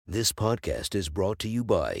This podcast is brought to you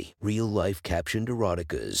by Real Life Captioned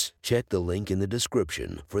Eroticas. Check the link in the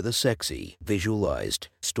description for the sexy, visualized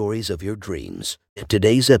stories of your dreams.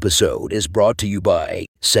 Today's episode is brought to you by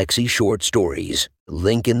Sexy Short Stories.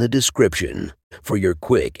 Link in the description for your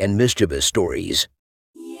quick and mischievous stories.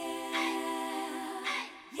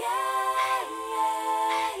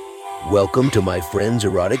 Welcome to my friend's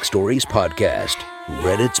Erotic Stories podcast,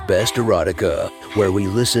 Reddit's Best Erotica, where we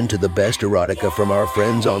listen to the best erotica from our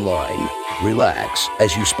friends online. Relax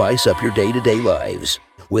as you spice up your day-to-day lives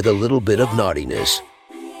with a little bit of naughtiness.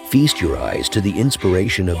 Feast your eyes to the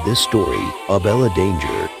inspiration of this story, Abella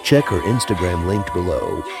Danger. Check her Instagram linked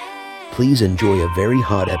below. Please enjoy a very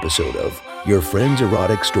hot episode of Your Friend's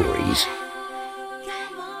Erotic Stories.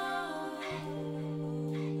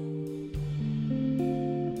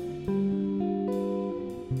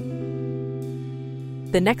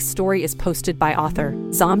 The next story is posted by author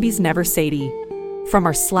Zombies Never Sadie from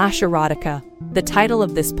our /erotica. The title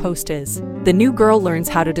of this post is The New Girl Learns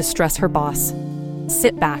How to Distress Her Boss.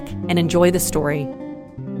 Sit back and enjoy the story.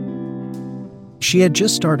 She had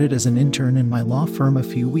just started as an intern in my law firm a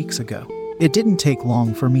few weeks ago. It didn't take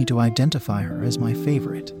long for me to identify her as my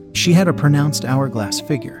favorite. She had a pronounced hourglass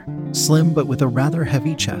figure, slim but with a rather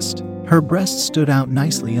heavy chest. Her breasts stood out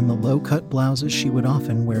nicely in the low-cut blouses she would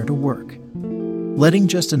often wear to work, letting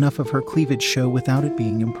just enough of her cleavage show without it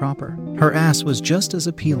being improper. Her ass was just as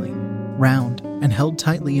appealing, round, and held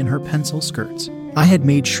tightly in her pencil skirts. I had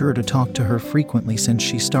made sure to talk to her frequently since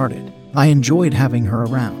she started. I enjoyed having her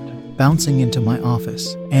around, bouncing into my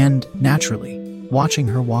office, and, naturally, watching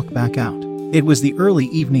her walk back out. It was the early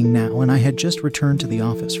evening now, and I had just returned to the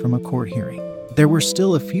office from a court hearing. There were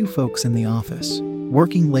still a few folks in the office,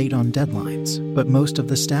 working late on deadlines, but most of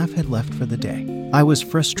the staff had left for the day. I was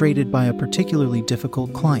frustrated by a particularly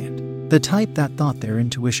difficult client, the type that thought their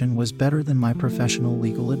intuition was better than my professional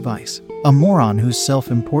legal advice. A moron whose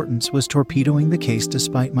self-importance was torpedoing the case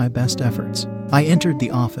despite my best efforts. I entered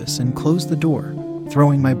the office and closed the door,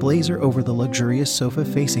 throwing my blazer over the luxurious sofa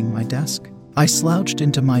facing my desk. I slouched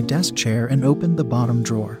into my desk chair and opened the bottom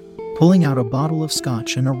drawer, pulling out a bottle of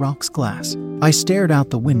scotch and a rocks glass. I stared out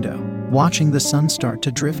the window, watching the sun start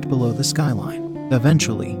to drift below the skyline.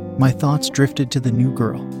 Eventually, my thoughts drifted to the new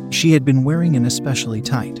girl. She had been wearing an especially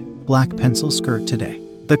tight, black pencil skirt today,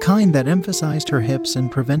 the kind that emphasized her hips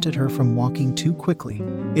and prevented her from walking too quickly.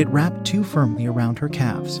 It wrapped too firmly around her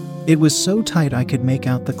calves. It was so tight I could make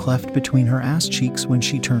out the cleft between her ass cheeks when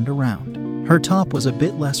she turned around. Her top was a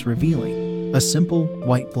bit less revealing, a simple,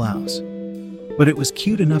 white blouse, but it was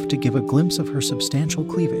cute enough to give a glimpse of her substantial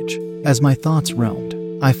cleavage. As my thoughts roamed,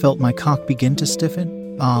 I felt my cock begin to stiffen.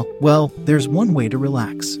 Well, there's one way to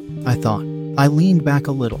relax, I thought. I leaned back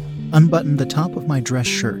a little, unbuttoned the top of my dress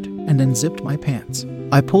shirt, and unzipped my pants.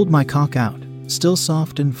 I pulled my cock out, still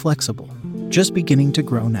soft and flexible, just beginning to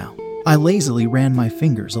grow now. I lazily ran my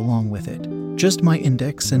fingers along with it, just my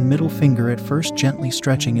index and middle finger at first, gently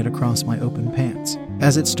stretching it across my open pants.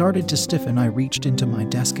 As it started to stiffen, I reached into my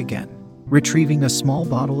desk again, retrieving a small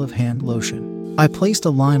bottle of hand lotion. I placed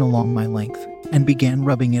a line along my length and began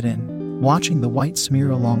rubbing it in, watching the white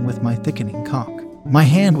smear along with my thickening cock. My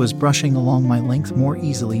hand was brushing along my length more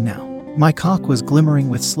easily now. My cock was glimmering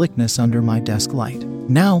with slickness under my desk light.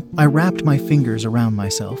 Now, I wrapped my fingers around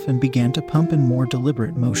myself and began to pump in more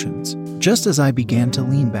deliberate motions. Just as I began to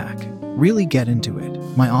lean back, really get into it,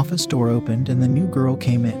 my office door opened and the new girl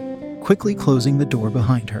came in, quickly closing the door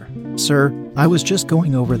behind her. "Sir, I was just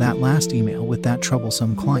going over that last email with that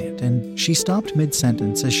troublesome client," and she stopped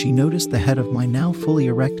mid-sentence as she noticed the head of my now fully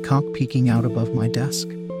erect cock peeking out above my desk.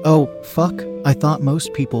 Oh, fuck, I thought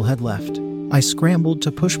most people had left. I scrambled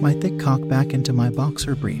to push my thick cock back into my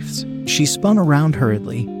boxer briefs. She spun around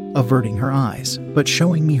hurriedly, averting her eyes, but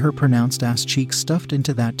showing me her pronounced ass cheeks stuffed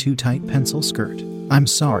into that too tight pencil skirt. "I'm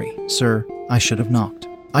sorry, sir, I should have knocked.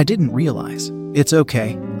 I didn't realize." "It's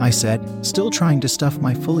okay," I said, still trying to stuff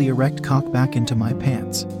my fully erect cock back into my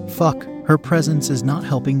pants. Fuck, her presence is not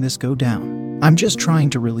helping this go down. I'm just trying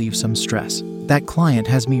to relieve some stress. That client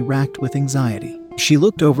has me racked with anxiety. She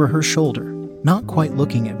looked over her shoulder, not quite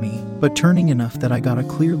looking at me, but turning enough that I got a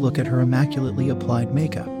clear look at her immaculately applied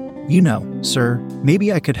makeup. "You know, sir,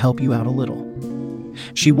 maybe I could help you out a little."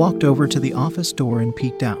 She walked over to the office door and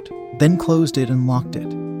peeked out, then closed it and locked it.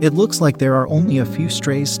 "It looks like there are only a few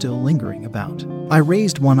strays still lingering about." I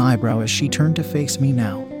raised one eyebrow as she turned to face me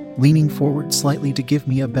now, leaning forward slightly to give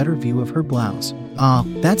me a better view of her blouse.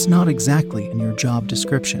 That's not exactly in your job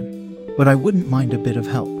description, but I wouldn't mind a bit of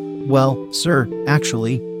help." "Well, sir,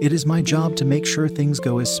 actually, it is my job to make sure things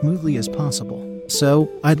go as smoothly as possible. So,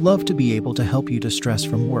 I'd love to be able to help you distress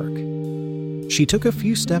from work." She took a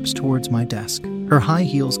few steps towards my desk, her high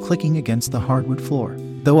heels clicking against the hardwood floor.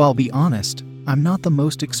 Though I'll be honest, I'm not the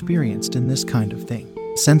most experienced in this kind of thing.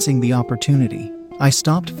 Sensing the opportunity, I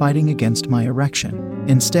stopped fighting against my erection.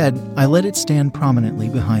 Instead, I let it stand prominently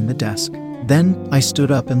behind the desk. Then, I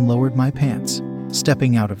stood up and lowered my pants,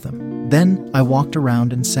 stepping out of them. Then, I walked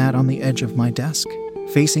around and sat on the edge of my desk,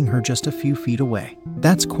 facing her just a few feet away.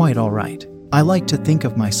 That's quite all right. I like to think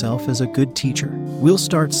of myself as a good teacher. We'll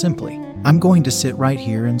start simply. I'm going to sit right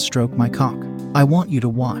here and stroke my cock. I want you to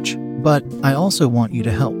watch, but I also want you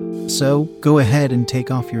to help. So, go ahead and take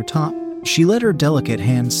off your top. She let her delicate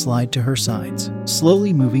hands slide to her sides,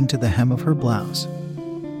 slowly moving to the hem of her blouse,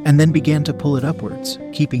 and then began to pull it upwards,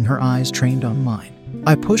 keeping her eyes trained on mine.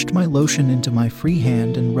 I pushed my lotion into my free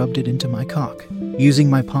hand and rubbed it into my cock, using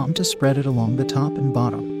my palm to spread it along the top and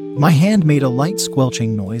bottom. My hand made a light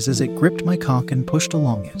squelching noise as it gripped my cock and pushed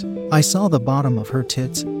along it. I saw the bottom of her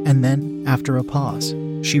tits, and then, after a pause,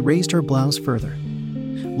 she raised her blouse further,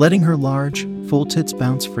 letting her large, full tits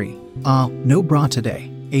bounce free. No bra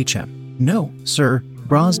today, HM. No, sir,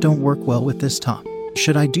 bras don't work well with this top.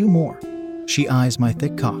 Should I do more? She eyes my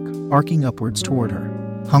thick cock, arcing upwards toward her,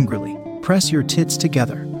 hungrily. Press your tits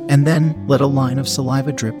together, and then let a line of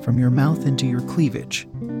saliva drip from your mouth into your cleavage.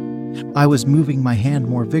 I was moving my hand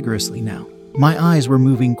more vigorously now. My eyes were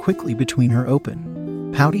moving quickly between her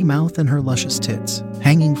open, pouty mouth and her luscious tits,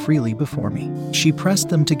 hanging freely before me. She pressed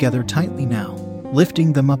them together tightly now,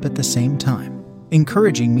 lifting them up at the same time,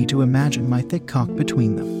 encouraging me to imagine my thick cock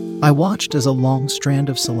between them. I watched as a long strand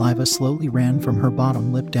of saliva slowly ran from her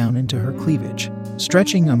bottom lip down into her cleavage,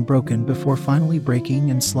 stretching unbroken before finally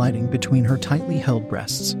breaking and sliding between her tightly held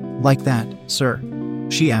breasts. Like that, sir?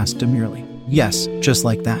 She asked demurely. Yes, just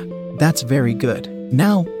like that. That's very good.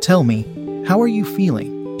 Now, tell me, how are you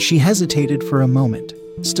feeling? She hesitated for a moment,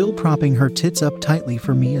 still propping her tits up tightly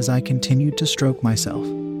for me as I continued to stroke myself.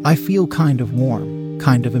 I feel kind of warm,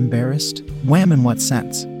 kind of embarrassed. Wham, in what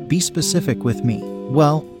sense? Be specific with me.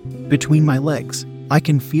 Well, between my legs, I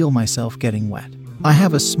can feel myself getting wet. I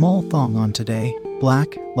have a small thong on today, black,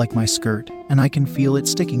 like my skirt, and I can feel it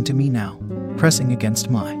sticking to me now, pressing against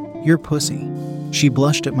your pussy. She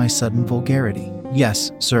blushed at my sudden vulgarity.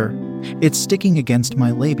 Yes, sir. It's sticking against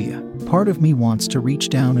my labia. Part of me wants to reach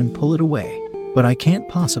down and pull it away, but I can't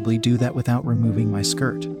possibly do that without removing my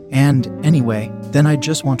skirt. And, anyway, then I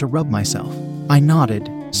just want to rub myself. I nodded,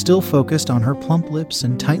 still focused on her plump lips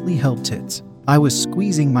and tightly held tits. I was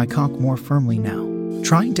squeezing my cock more firmly now,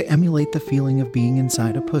 trying to emulate the feeling of being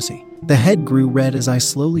inside a pussy. The head grew red as I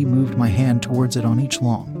slowly moved my hand towards it on each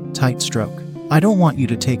long, tight stroke. I don't want you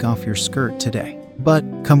to take off your skirt today, but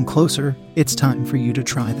come closer, it's time for you to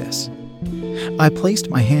try this. I placed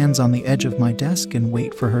my hands on the edge of my desk and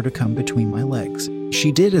wait for her to come between my legs.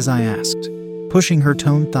 She did as I asked, pushing her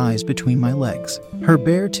toned thighs between my legs. Her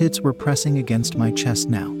bare tits were pressing against my chest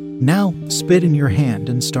now. Now, spit in your hand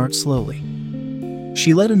and start slowly.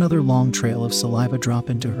 She let another long trail of saliva drop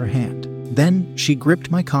into her hand. Then, she gripped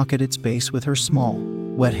my cock at its base with her small,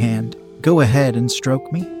 wet hand. Go ahead and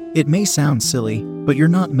stroke me. It may sound silly, but you're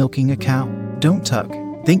not milking a cow. Don't tug.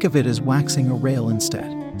 Think of it as waxing a rail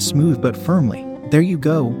instead. Smooth but firmly. There you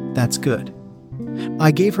go, that's good.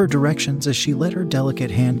 I gave her directions as she let her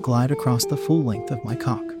delicate hand glide across the full length of my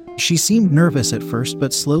cock. She seemed nervous at first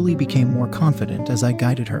but slowly became more confident as I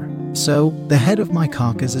guided her. So, the head of my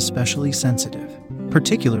cock is especially sensitive,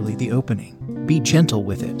 particularly the opening. Be gentle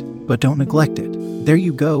with it, but don't neglect it. There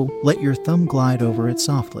you go, let your thumb glide over it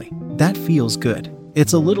softly. That feels good.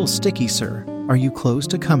 It's a little sticky, sir. Are you close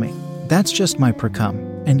to coming? That's just my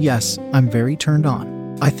precum, and yes, I'm very turned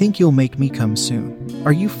on. I think you'll make me come soon.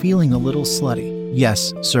 Are you feeling a little slutty?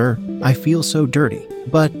 Yes, sir, I feel so dirty,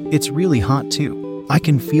 but it's really hot too. I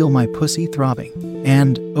can feel my pussy throbbing.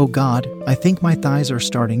 And, oh God, I think my thighs are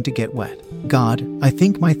starting to get wet. God, I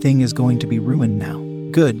think my thing is going to be ruined now.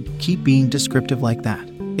 Good, keep being descriptive like that.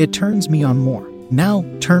 It turns me on more. Now,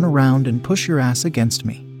 turn around and push your ass against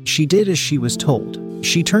me. She did as she was told.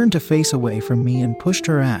 She turned to face away from me and pushed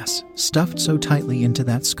her ass, stuffed so tightly into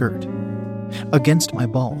that skirt, against my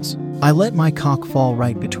balls. I let my cock fall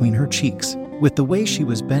right between her cheeks. With the way she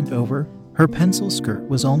was bent over, her pencil skirt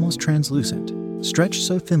was almost translucent, stretched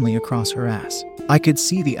so thinly across her ass. I could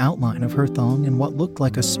see the outline of her thong and what looked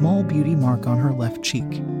like a small beauty mark on her left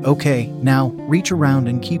cheek. Okay, now, reach around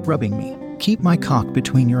and keep rubbing me. Keep my cock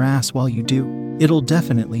between your ass while you do. It'll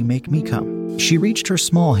definitely make me come. She reached her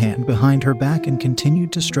small hand behind her back and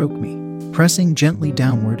continued to stroke me, pressing gently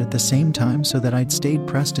downward at the same time so that I'd stayed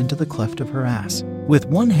pressed into the cleft of her ass. With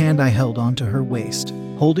one hand I held onto her waist,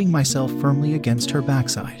 holding myself firmly against her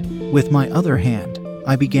backside. With my other hand,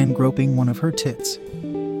 I began groping one of her tits,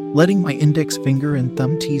 letting my index finger and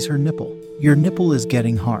thumb tease her nipple. your nipple is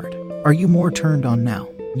getting hard. Are you more turned on now?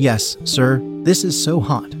 Yes, sir, this is so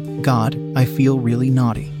hot. God, I feel really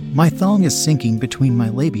naughty. My thong is sinking between my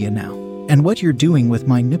labia now. And what you're doing with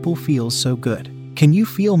my nipple feels so good. Can you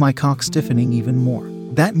feel my cock stiffening even more?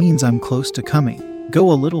 That means I'm close to coming.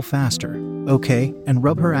 Go a little faster, okay, and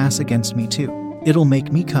rub her ass against me too. It'll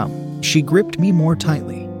make me come. She gripped me more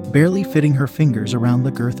tightly, barely fitting her fingers around the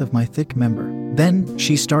girth of my thick member. Then,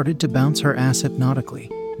 she started to bounce her ass hypnotically,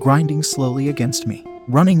 grinding slowly against me,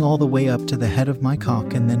 running all the way up to the head of my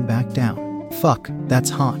cock and then back down. Fuck, that's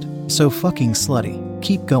hot. So fucking slutty.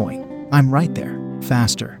 Keep going. I'm right there.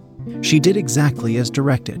 Faster. She did exactly as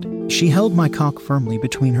directed. She held my cock firmly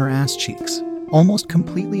between her ass cheeks, almost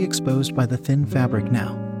completely exposed by the thin fabric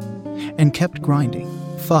now, and kept grinding.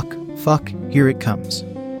 Fuck, here it comes.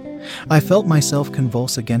 I felt myself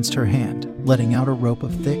convulse against her hand, letting out a rope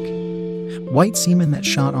of thick, white semen that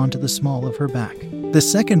shot onto the small of her back. The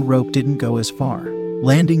second rope didn't go as far,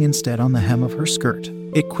 landing instead on the hem of her skirt.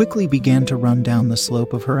 It quickly began to run down the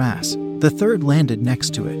slope of her ass. The third landed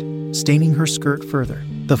next to it, staining her skirt further.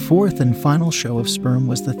 The fourth and final show of sperm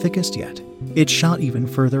was the thickest yet. It shot even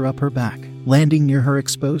further up her back, landing near her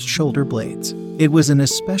exposed shoulder blades. It was an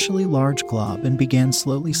especially large glob and began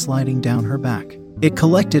slowly sliding down her back. It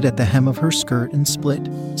collected at the hem of her skirt and split,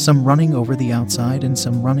 some running over the outside and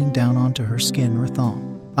some running down onto her skin or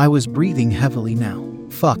thong. I was breathing heavily now.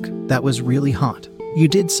 Fuck, that was really hot. You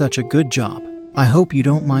did such a good job. I hope you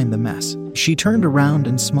don't mind the mess. She turned around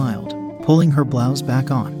and smiled, pulling her blouse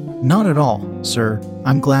back on. Not at all, sir.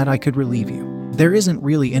 I'm glad I could relieve you. There isn't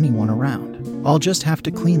really anyone around. I'll just have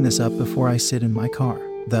to clean this up before I sit in my car,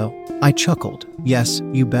 though. I chuckled. Yes,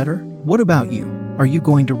 you better. What about you? Are you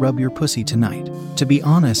going to rub your pussy tonight? To be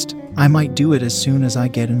honest, I might do it as soon as I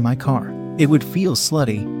get in my car. It would feel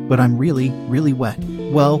slutty, but I'm really, really wet.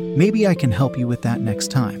 Well, maybe I can help you with that next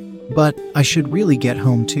time. But I should really get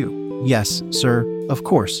home too. Yes, sir, of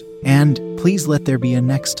course. And please let there be a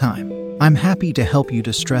next time. I'm happy to help you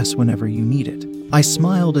distress whenever you need it. I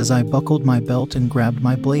smiled as I buckled my belt and grabbed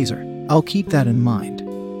my blazer. I'll keep that in mind.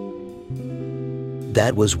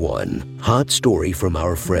 That was one hot story from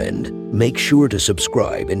our friend. Make sure to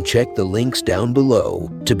subscribe and check the links down below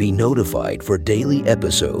to be notified for daily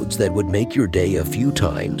episodes that would make your day a few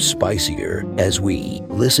times spicier as we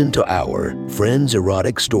listen to our friends'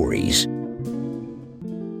 erotic stories.